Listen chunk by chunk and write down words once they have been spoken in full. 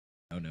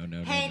Hey,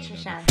 no.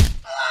 Trisha.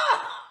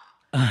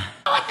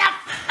 What the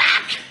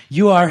fuck?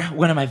 You are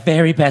one of my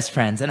very best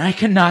friends, and I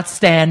cannot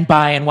stand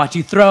by and watch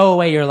you throw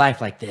away your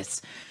life like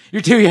this.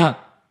 You're too young.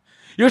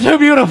 You're too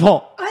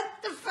beautiful. What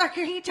the fuck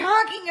are you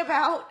talking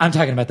about? I'm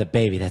talking about the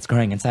baby that's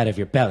growing inside of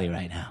your belly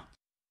right now.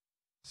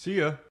 See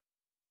ya.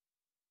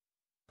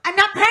 I'm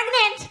not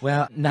pregnant!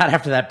 Well, not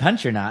after that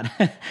punch, you're not.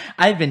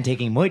 I've been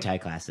taking Muay Thai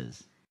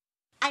classes.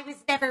 I was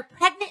never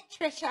pregnant,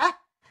 Trisha.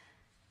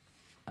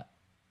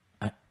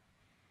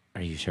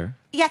 Are you sure?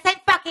 Yes, I'm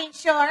fucking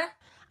sure.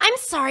 I'm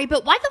sorry,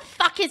 but why the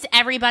fuck is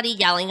everybody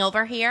yelling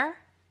over here?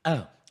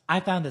 Oh, I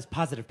found this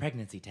positive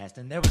pregnancy test,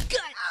 and there was... Good.